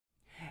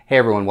Hey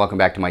everyone, welcome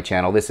back to my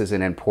channel. This is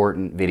an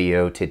important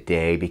video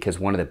today because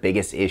one of the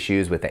biggest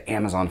issues with the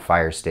Amazon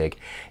Fire Stick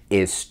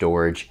is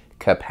storage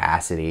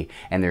capacity.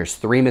 And there's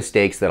three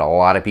mistakes that a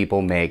lot of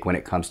people make when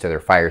it comes to their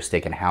Fire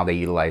Stick and how they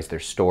utilize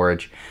their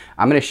storage.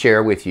 I'm going to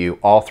share with you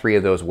all three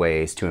of those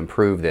ways to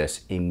improve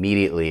this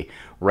immediately,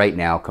 right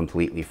now,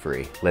 completely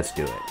free. Let's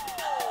do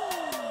it.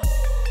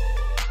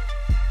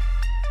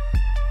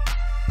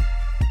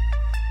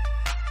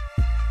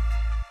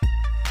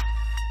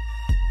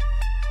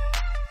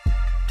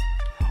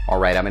 All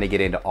right, I'm gonna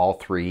get into all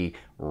three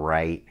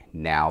right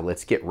now.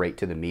 Let's get right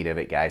to the meat of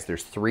it, guys.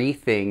 There's three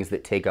things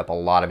that take up a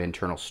lot of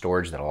internal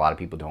storage that a lot of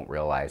people don't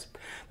realize.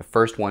 The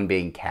first one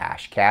being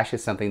cache. Cache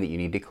is something that you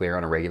need to clear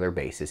on a regular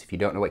basis. If you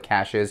don't know what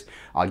cache is,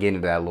 I'll get into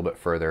that a little bit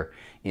further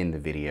in the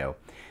video.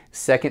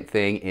 Second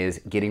thing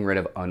is getting rid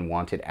of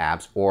unwanted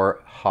apps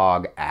or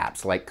hog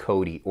apps like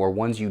Kodi or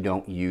ones you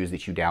don't use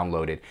that you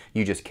downloaded,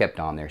 you just kept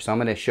on there. So I'm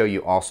going to show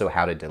you also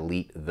how to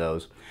delete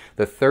those.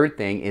 The third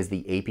thing is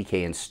the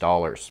APK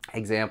installers.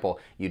 Example,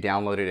 you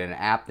downloaded an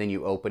app, then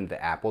you opened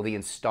the app. Well, the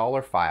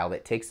installer file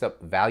that takes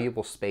up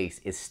valuable space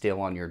is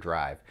still on your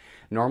drive.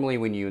 Normally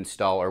when you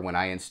install or when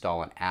I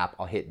install an app,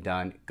 I'll hit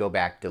done, go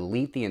back,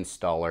 delete the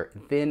installer,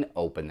 then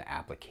open the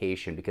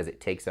application because it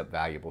takes up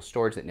valuable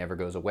storage that never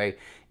goes away.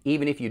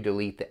 Even if you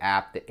delete the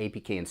app, the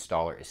APK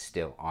installer is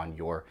still on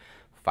your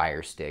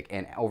Fire Stick.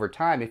 And over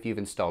time, if you've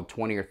installed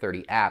 20 or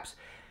 30 apps,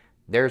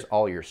 there's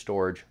all your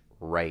storage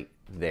right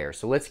there.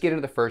 So let's get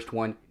into the first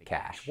one,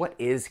 cache. What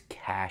is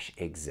cache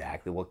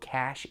exactly? Well,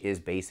 cache is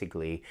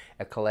basically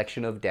a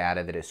collection of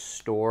data that is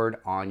stored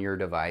on your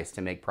device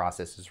to make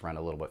processes run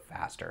a little bit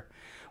faster.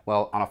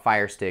 Well, on a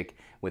Fire Stick,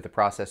 with the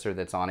processor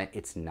that's on it,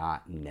 it's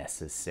not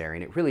necessary,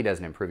 and it really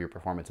doesn't improve your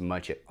performance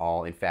much at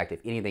all. In fact, if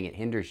anything, it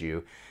hinders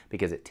you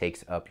because it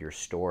takes up your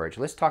storage.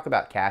 Let's talk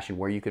about cache and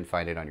where you can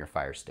find it on your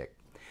Fire Stick.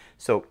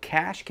 So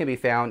cache can be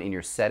found in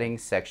your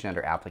settings section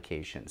under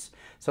applications.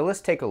 So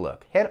let's take a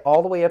look. Head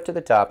all the way up to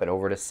the top and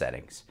over to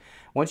settings.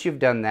 Once you've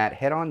done that,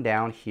 head on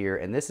down here,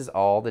 and this is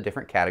all the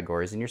different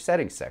categories in your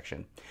settings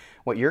section.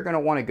 What you're going to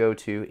want to go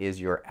to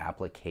is your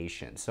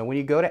applications. So when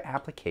you go to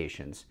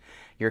applications,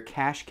 your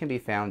cache can be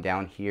found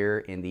down here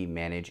in the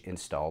manage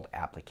installed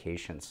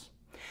applications.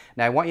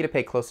 Now I want you to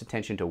pay close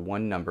attention to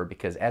one number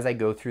because as I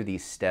go through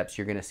these steps,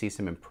 you're going to see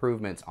some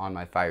improvements on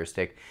my Fire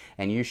Stick,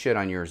 and you should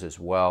on yours as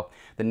well.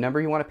 The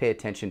number you want to pay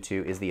attention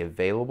to is the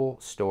available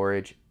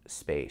storage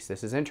space.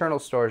 This is internal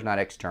storage, not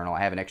external. I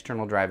have an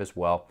external drive as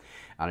well.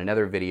 On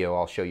another video,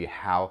 I'll show you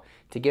how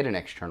to get an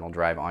external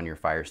drive on your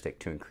Fire Stick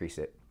to increase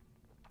it.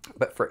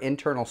 But for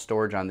internal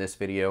storage on this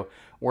video,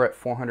 we're at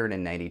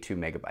 492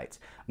 megabytes.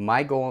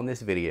 My goal in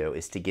this video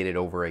is to get it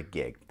over a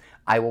gig.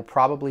 I will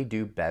probably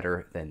do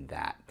better than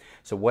that.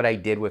 So what I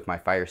did with my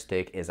Fire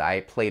Stick is I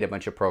played a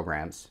bunch of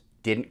programs,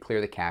 didn't clear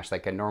the cache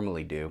like I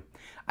normally do.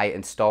 I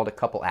installed a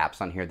couple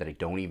apps on here that I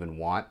don't even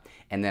want,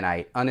 and then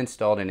I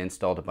uninstalled and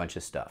installed a bunch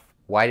of stuff.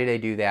 Why did I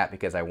do that?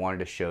 Because I wanted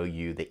to show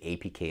you the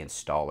APK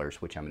installers,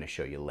 which I'm going to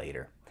show you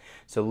later.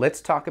 So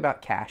let's talk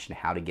about cache and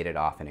how to get it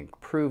off and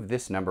improve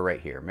this number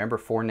right here. Remember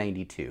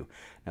 492.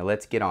 Now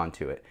let's get on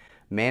to it.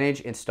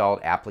 Manage installed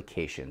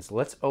applications.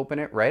 Let's open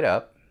it right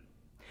up.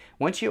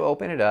 Once you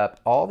open it up,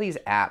 all these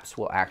apps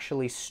will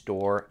actually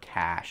store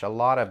cache. A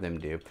lot of them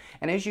do.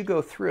 And as you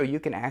go through, you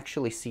can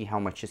actually see how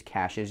much this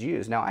cache is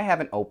used. Now I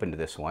haven't opened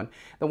this one.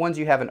 The ones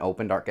you haven't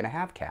opened aren't going to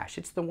have cache.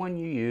 It's the one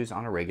you use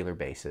on a regular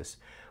basis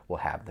will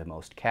have the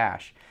most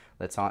cache.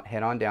 Let's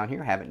head on down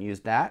here. Haven't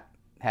used that.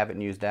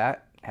 Haven't used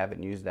that.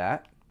 Haven't used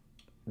that.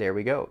 There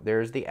we go.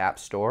 There's the App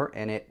Store,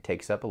 and it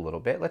takes up a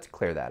little bit. Let's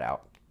clear that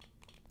out.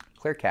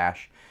 Clear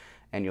cache,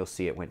 and you'll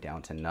see it went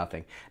down to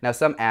nothing. Now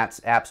some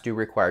apps do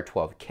require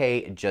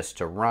 12K just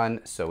to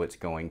run, so it's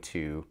going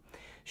to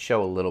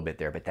show a little bit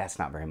there, but that's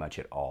not very much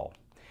at all.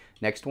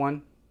 Next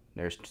one,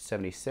 there's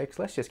 76.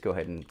 Let's just go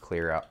ahead and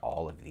clear out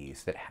all of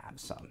these that have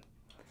some.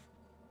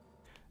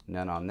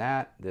 None on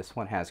that. This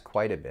one has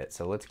quite a bit,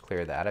 so let's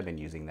clear that. I've been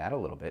using that a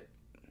little bit.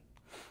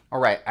 All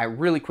right, I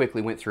really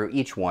quickly went through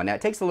each one. Now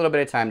it takes a little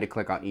bit of time to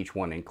click on each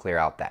one and clear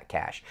out that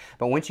cache.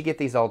 But once you get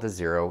these all to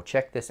zero,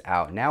 check this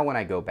out. Now when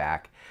I go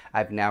back,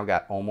 I've now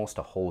got almost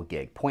a whole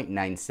gig,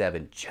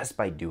 0.97 just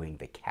by doing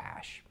the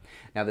cache.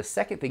 Now the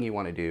second thing you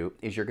want to do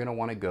is you're going to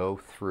want to go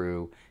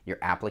through your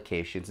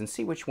applications and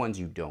see which ones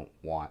you don't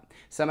want.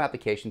 Some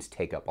applications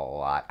take up a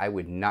lot. I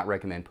would not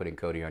recommend putting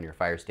Kodi on your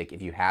Fire Stick.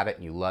 If you have it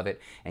and you love it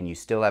and you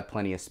still have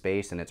plenty of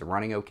space and it's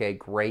running okay,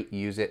 great,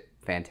 use it,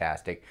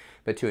 fantastic.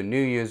 But to a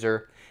new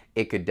user,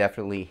 it could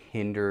definitely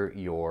hinder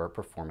your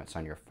performance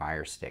on your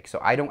Fire Stick. So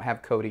I don't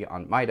have Kodi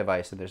on my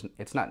device, and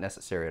it's not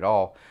necessary at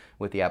all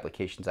with the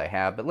applications I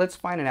have. But let's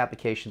find an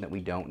application that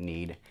we don't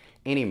need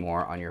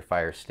anymore on your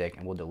Fire Stick,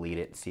 and we'll delete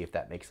it and see if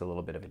that makes a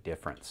little bit of a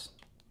difference.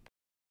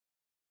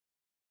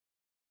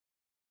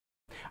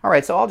 All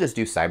right, so I'll just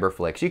do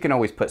Cyberflix. You can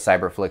always put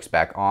Cyberflix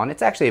back on.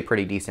 It's actually a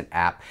pretty decent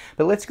app,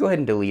 but let's go ahead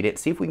and delete it,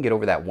 see if we can get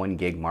over that 1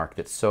 gig mark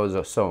that's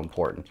so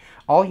important.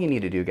 All you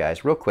need to do,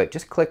 guys, real quick,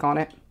 just click on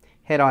it,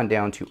 head on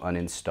down to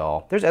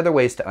uninstall. There's other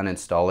ways to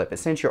uninstall it, but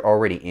since you're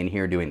already in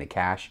here doing the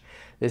cache,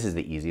 this is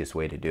the easiest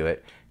way to do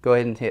it. Go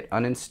ahead and hit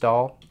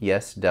uninstall.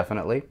 Yes,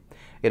 definitely.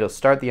 It'll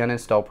start the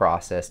uninstall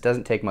process.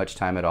 Doesn't take much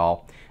time at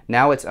all.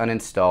 Now it's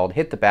uninstalled.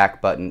 Hit the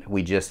back button.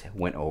 We just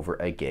went over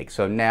a gig.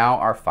 So now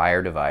our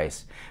Fire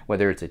device,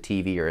 whether it's a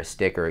TV or a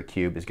stick or a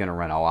cube, is going to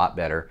run a lot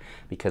better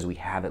because we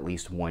have at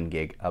least 1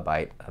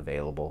 gigabyte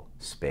available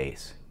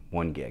space.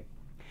 1 gig.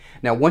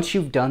 Now, once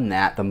you've done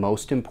that, the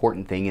most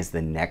important thing is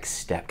the next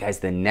step. Guys,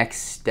 the next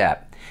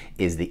step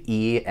is the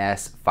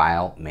ES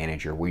File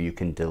Manager, where you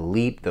can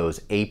delete those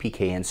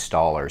APK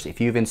installers.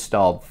 If you've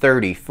installed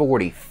 30,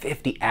 40,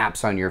 50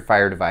 apps on your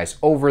Fire device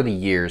over the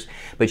years,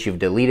 but you've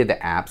deleted the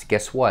apps,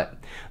 guess what?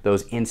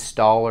 Those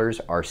installers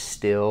are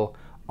still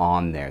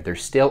on there. They're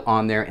still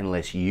on there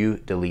unless you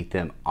delete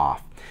them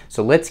off.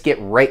 So let's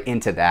get right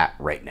into that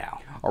right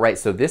now. All right,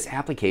 so this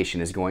application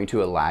is going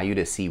to allow you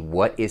to see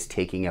what is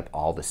taking up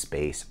all the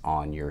space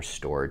on your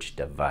storage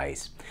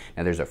device.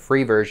 Now there's a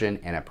free version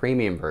and a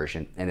premium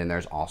version, and then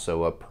there's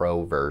also a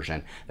pro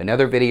version.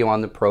 Another video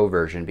on the pro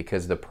version,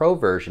 because the pro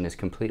version is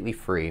completely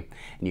free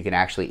and you can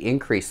actually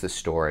increase the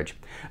storage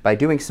by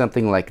doing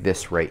something like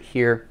this right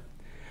here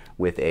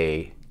with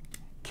a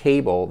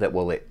cable that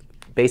will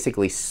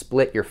basically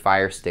split your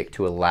Firestick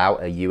to allow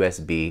a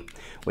USB,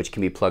 which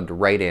can be plugged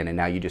right in, and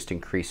now you just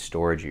increase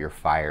storage of your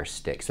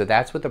Firestick. So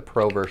that's what the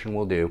Pro version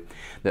will do.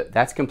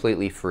 That's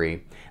completely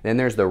free. Then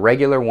there's the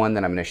regular one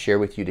that I'm going to share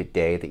with you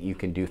today that you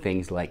can do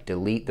things like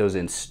delete those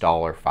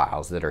installer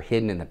files that are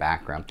hidden in the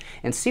background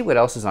and see what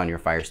else is on your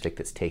Firestick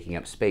that's taking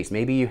up space.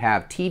 Maybe you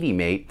have TV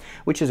Mate,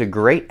 which is a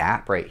great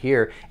app right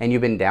here, and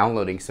you've been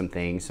downloading some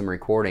things, some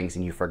recordings,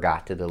 and you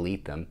forgot to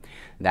delete them.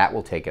 That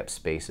will take up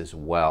space as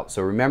well.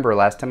 So remember,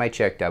 last time I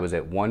checked, I was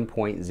at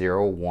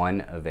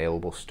 1.01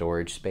 available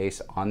storage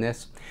space on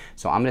this.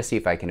 So I'm going to see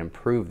if I can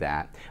improve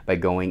that by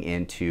going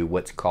into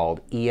what's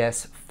called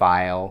ES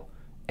File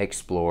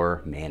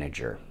Explorer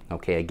Manager.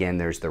 Okay, again,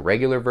 there's the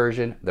regular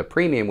version, the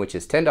premium, which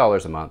is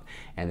 $10 a month,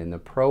 and then the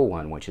pro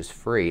one, which is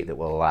free, that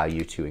will allow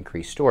you to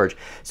increase storage.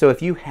 So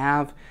if you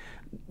have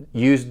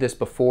used this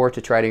before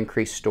to try to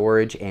increase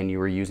storage and you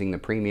were using the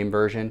premium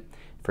version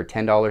for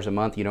 $10 a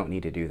month, you don't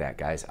need to do that,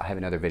 guys. I have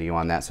another video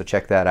on that, so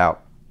check that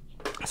out.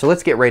 So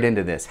let's get right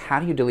into this. How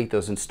do you delete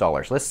those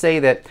installers? Let's say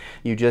that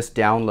you just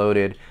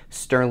downloaded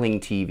Sterling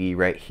TV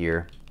right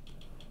here,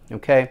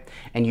 okay,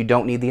 and you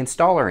don't need the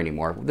installer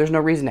anymore. There's no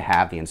reason to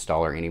have the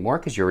installer anymore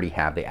because you already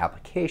have the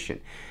application.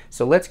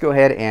 So let's go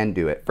ahead and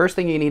do it. First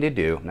thing you need to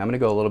do, and I'm going to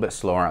go a little bit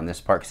slower on this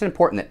part because it's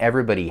important that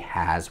everybody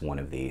has one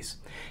of these.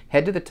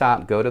 Head to the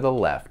top, go to the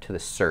left to the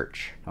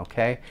search,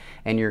 okay,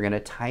 and you're going to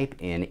type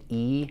in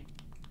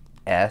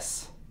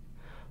ES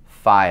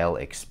File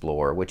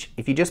Explorer, which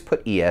if you just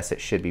put ES, it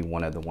should be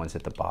one of the ones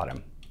at the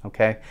bottom.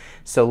 Okay,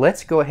 so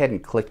let's go ahead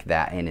and click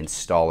that and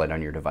install it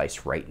on your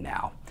device right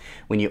now.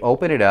 When you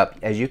open it up,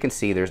 as you can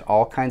see, there's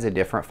all kinds of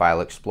different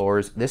file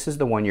explorers. This is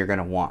the one you're going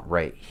to want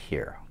right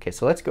here. Okay,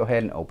 so let's go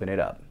ahead and open it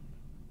up.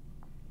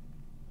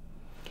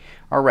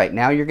 All right,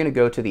 now you're going to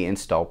go to the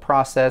install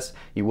process.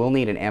 You will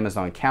need an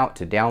Amazon account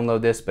to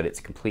download this, but it's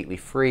completely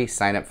free.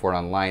 Sign up for it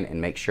online and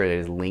make sure that it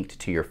is linked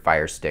to your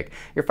Firestick.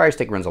 Your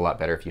Firestick runs a lot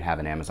better if you have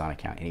an Amazon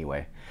account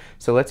anyway.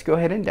 So let's go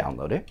ahead and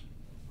download it.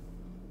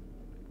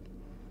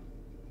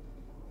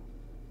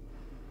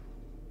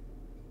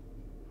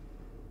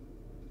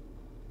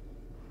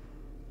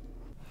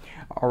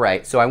 All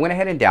right, so I went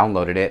ahead and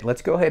downloaded it.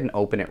 Let's go ahead and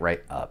open it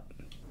right up.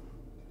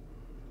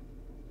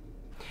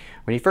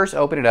 When you first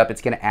open it up, it's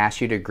going to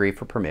ask you to agree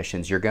for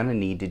permissions. You're going to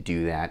need to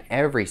do that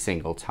every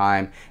single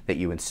time that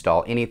you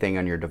install anything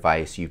on your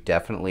device. You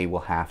definitely will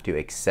have to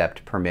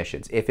accept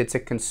permissions. If it's a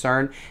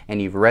concern and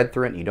you've read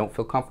through it and you don't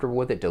feel comfortable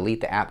with it,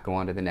 delete the app, go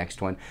on to the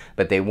next one.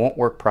 But they won't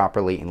work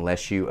properly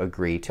unless you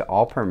agree to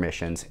all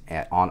permissions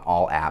on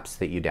all apps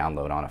that you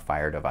download on a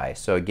Fire device.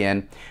 So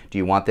again, do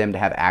you want them to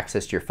have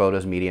access to your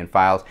photos, media, and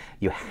files?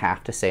 You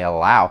have to say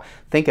allow.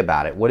 Think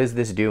about it. What is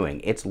this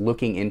doing? It's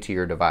looking into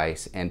your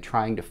device and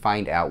trying to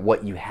find out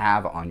what you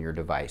have on your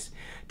device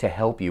to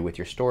help you with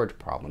your storage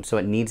problem. So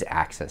it needs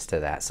access to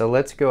that. So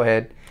let's go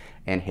ahead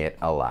and hit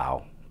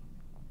allow.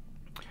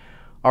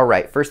 All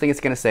right, first thing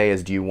it's going to say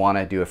is, do you want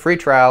to do a free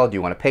trial? Do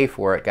you want to pay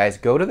for it? Guys,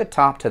 go to the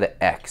top to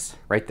the X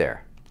right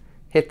there.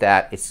 Hit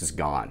that, it's just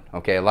gone.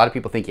 Okay, a lot of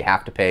people think you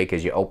have to pay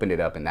because you opened it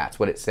up and that's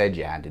what it said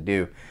you had to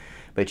do,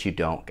 but you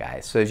don't,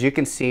 guys. So as you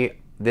can see,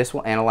 this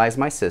will analyze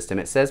my system.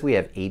 It says we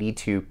have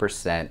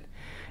 82%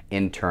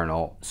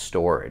 internal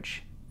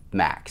storage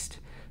maxed.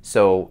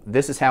 So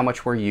this is how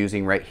much we're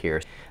using right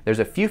here. There's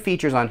a few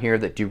features on here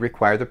that do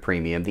require the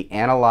premium. The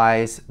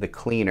Analyze, the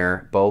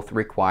Cleaner, both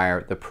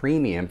require the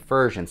premium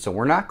version. So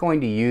we're not going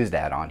to use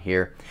that on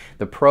here.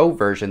 The Pro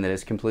version that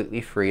is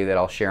completely free that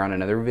I'll share on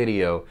another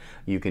video,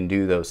 you can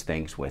do those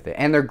things with it.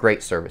 And they're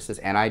great services,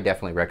 and I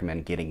definitely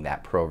recommend getting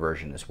that Pro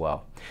version as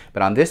well.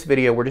 But on this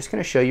video, we're just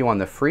going to show you on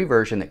the free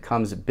version that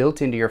comes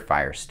built into your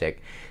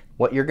Firestick.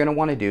 What you're going to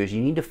want to do is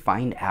you need to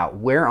find out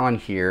where on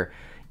here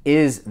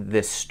is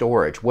this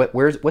storage?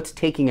 What's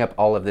taking up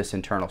all of this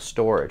internal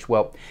storage?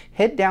 Well,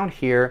 head down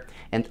here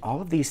and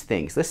all of these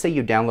things. Let's say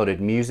you downloaded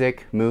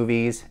music,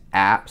 movies,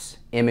 apps,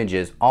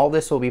 images. All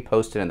this will be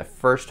posted in the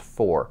first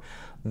 4.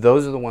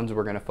 Those are the ones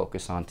we're going to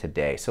focus on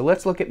today. So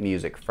let's look at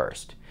music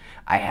first.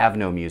 I have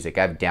no music.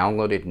 I've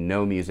downloaded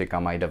no music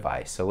on my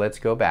device. So let's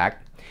go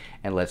back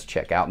and let's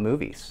check out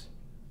movies.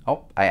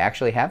 Oh, I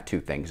actually have 2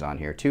 things on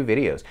here, 2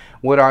 videos.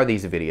 What are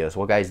these videos?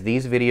 Well, guys,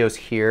 these videos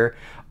here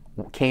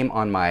came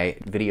on my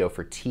video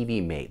for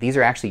TV Mate. These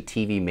are actually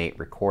TV Mate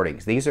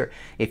recordings. These are,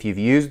 if you've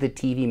used the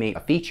TV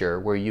Mate feature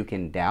where you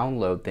can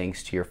download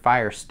things to your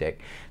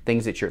Firestick,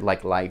 things that you're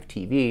like live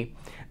TV,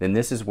 then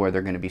this is where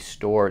they're going to be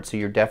stored. So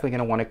you're definitely going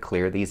to want to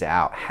clear these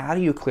out. How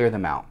do you clear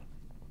them out?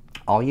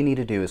 All you need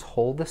to do is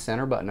hold the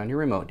center button on your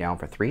remote down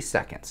for 3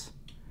 seconds.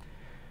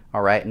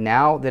 All right,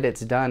 now that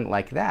it's done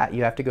like that,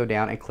 you have to go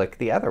down and click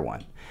the other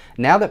one.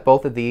 Now that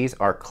both of these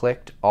are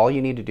clicked, all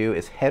you need to do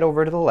is head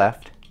over to the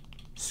left,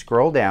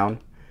 scroll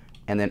down,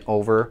 and then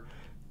over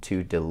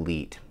to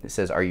delete. It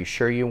says, are you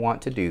sure you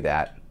want to do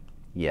that?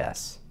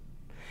 Yes.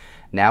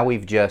 Now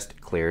we've just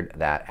cleared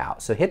that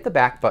out. So hit the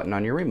back button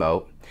on your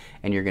remote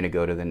and you're going to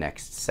go to the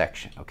next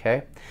section,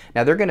 okay?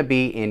 Now they're going to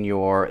be in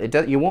your,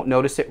 you won't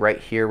notice it right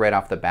here right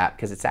off the bat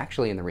because it's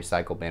actually in the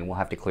recycle bin. We'll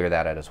have to clear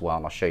that out as well,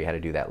 and I'll show you how to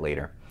do that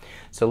later.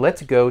 So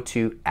let's go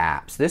to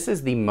apps. This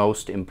is the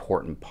most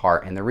important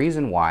part, and the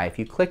reason why, if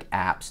you click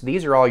apps,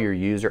 these are all your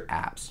user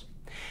apps.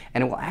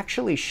 And it will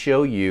actually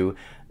show you,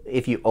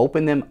 if you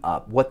open them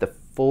up, what the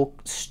full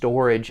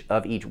storage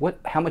of each,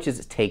 how much is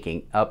it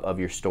taking up of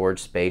your storage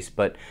space,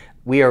 but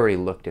we already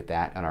looked at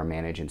that on our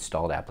manage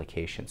installed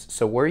applications.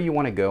 So where you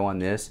want to go on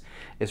this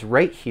is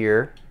right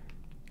here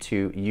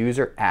to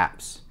user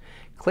apps.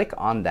 Click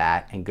on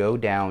that and go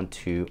down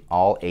to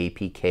all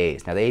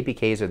APKs. Now the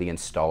APKs are the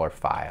installer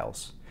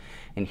files.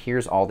 And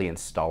here's all the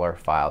installer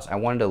files. I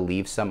wanted to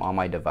leave some on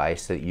my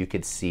device so that you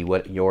could see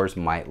what yours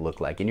might look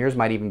like. And yours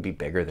might even be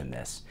bigger than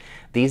this.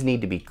 These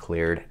need to be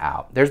cleared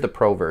out. There's the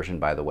Pro version,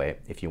 by the way,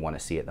 if you want to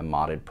see it, the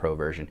modded Pro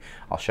version.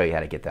 I'll show you how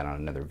to get that on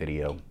another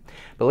video.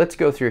 But let's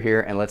go through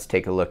here and let's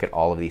take a look at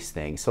all of these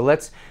things. So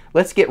let's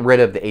get rid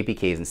of the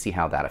APKs and see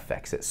how that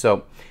affects it.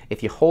 So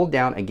if you hold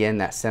down again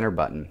that center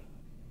button,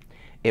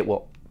 it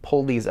will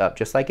pull these up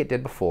just like it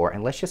did before,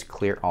 and let's just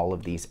clear all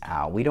of these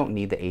out. We don't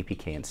need the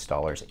APK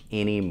installers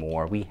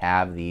anymore. We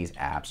have these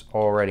apps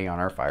already on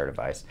our Fire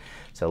device.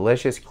 So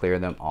let's just clear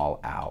them all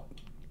out.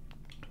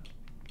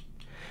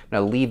 I'm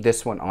going to leave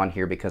this one on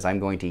here because I'm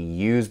going to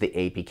use the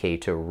APK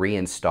to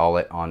reinstall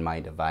it on my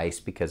device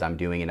because I'm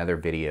doing another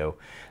video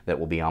that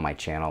will be on my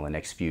channel in the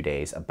next few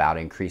days about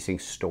increasing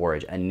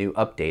storage, a new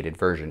updated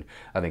version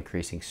of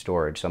increasing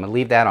storage. So I'm going to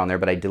leave that on there,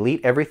 but I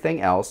delete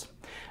everything else.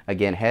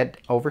 Again, head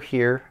over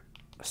here,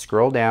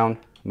 scroll down,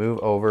 move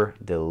over,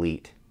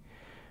 delete.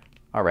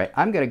 All right,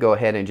 I'm going to go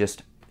ahead and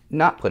just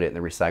not put it in the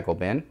recycle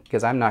bin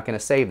because I'm not going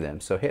to save them.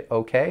 So hit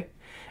OK,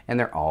 and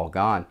they're all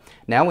gone.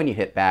 Now when you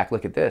hit back,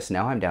 look at this.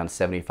 Now I'm down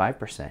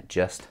 75%,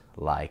 just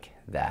like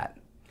that.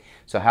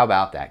 So how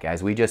about that,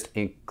 guys? We just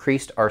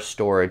increased our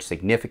storage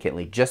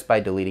significantly just by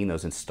deleting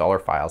those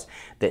installer files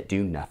that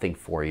do nothing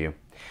for you.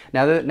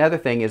 Now, another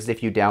thing is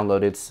if you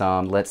downloaded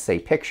some, let's say,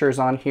 pictures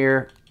on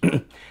here,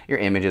 your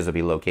images will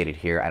be located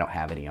here. I don't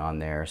have any on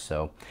there,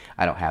 so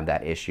I don't have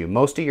that issue.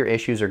 Most of your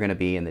issues are going to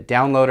be in the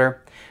downloader,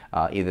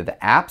 either the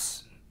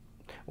apps,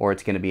 or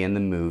it's going to be in the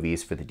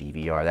movies for the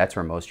DVR. That's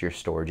where most of your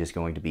storage is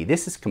going to be.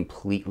 This is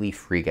completely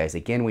free, guys.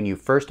 Again, when you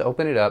first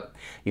open it up,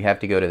 you have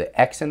to go to the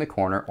X in the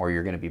corner, or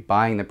you're going to be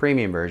buying the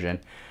premium version,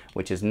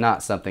 which is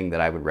not something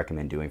that I would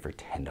recommend doing for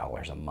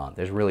 $10 a month.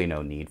 There's really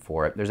no need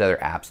for it. There's other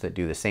apps that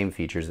do the same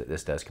features that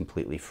this does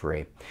completely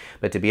free.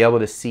 But to be able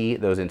to see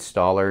those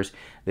installers,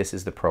 this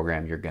is the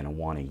program you're going to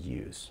want to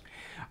use.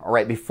 All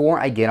right, before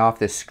I get off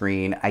this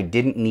screen, I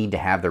didn't need to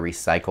have the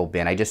recycle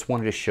bin. I just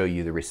wanted to show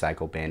you the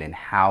recycle bin and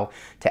how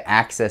to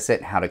access it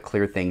and how to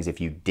clear things if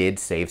you did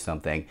save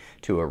something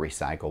to a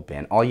recycle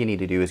bin. All you need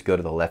to do is go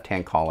to the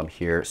left-hand column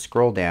here,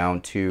 scroll down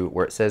to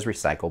where it says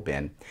recycle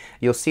bin.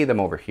 You'll see them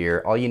over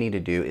here. All you need to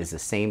do is the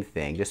same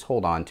thing. Just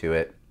hold on to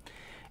it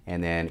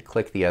and then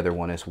click the other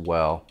one as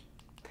well.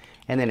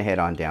 And then head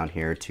on down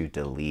here to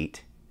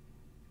delete.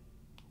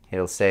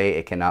 It'll say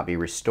it cannot be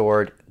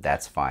restored.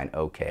 That's fine.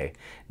 Okay.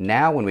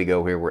 Now when we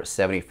go here, we're at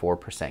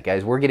 74%.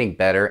 Guys, we're getting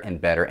better and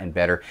better and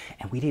better.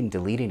 And we didn't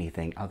delete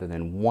anything other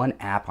than one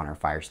app on our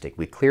Fire Stick.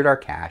 We cleared our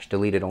cache,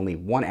 deleted only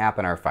one app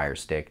on our Fire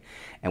Stick,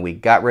 and we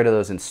got rid of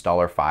those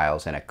installer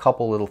files and a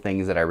couple little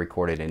things that I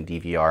recorded in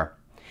DVR.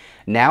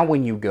 Now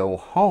when you go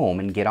home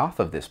and get off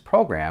of this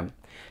program,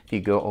 if you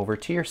go over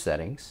to your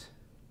settings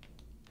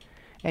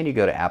and you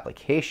go to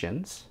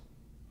applications,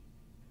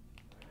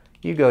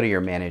 you go to your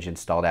manage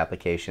installed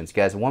applications.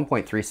 Guys,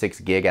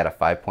 1.36 gig out of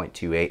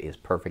 5.28 is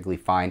perfectly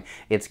fine.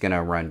 It's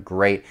gonna run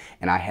great.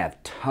 And I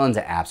have tons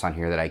of apps on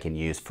here that I can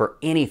use for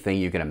anything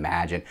you can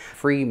imagine.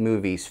 Free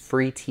movies,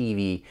 free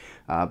TV.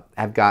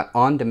 I've got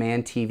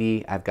on-demand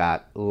TV. I've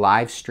got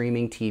live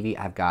streaming TV.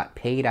 I've got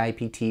paid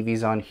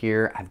IPTVs on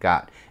here. I've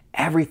got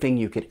everything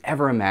you could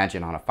ever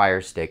imagine on a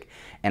Fire Stick,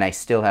 and I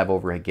still have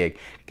over a gig.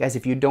 Guys,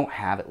 if you don't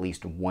have at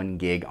least 1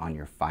 gig on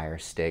your Fire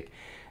Stick,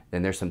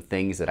 then there's some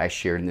things that I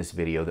shared in this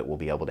video that will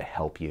be able to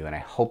help you. And I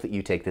hope that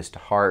you take this to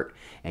heart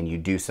and you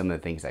do some of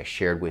the things I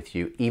shared with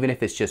you. Even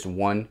if it's just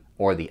one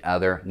or the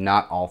other,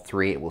 not all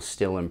three, it will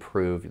still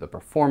improve the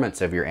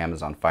performance of your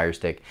Amazon Fire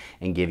Stick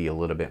and give you a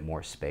little bit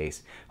more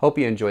space. Hope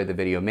you enjoyed the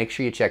video. Make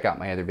sure you check out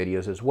my other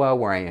videos as well,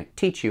 where I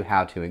teach you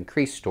how to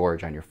increase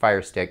storage on your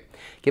Fire Stick.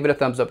 Give it a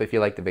thumbs up if you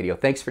like the video.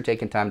 Thanks for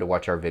taking time to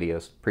watch our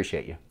videos.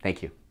 Appreciate you.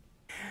 Thank you.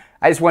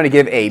 I just want to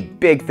give a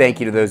big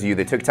thank you to those of you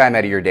that took time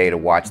out of your day to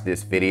watch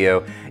this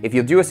video. If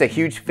you'll do us a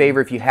huge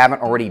favor, if you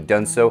haven't already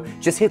done so,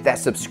 just hit that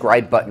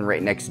subscribe button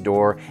right next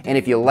door. And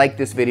if you like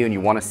this video and you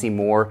want to see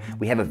more,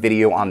 we have a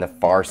video on the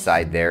far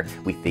side there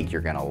we think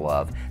you're going to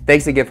love.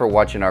 Thanks again for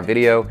watching our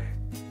video.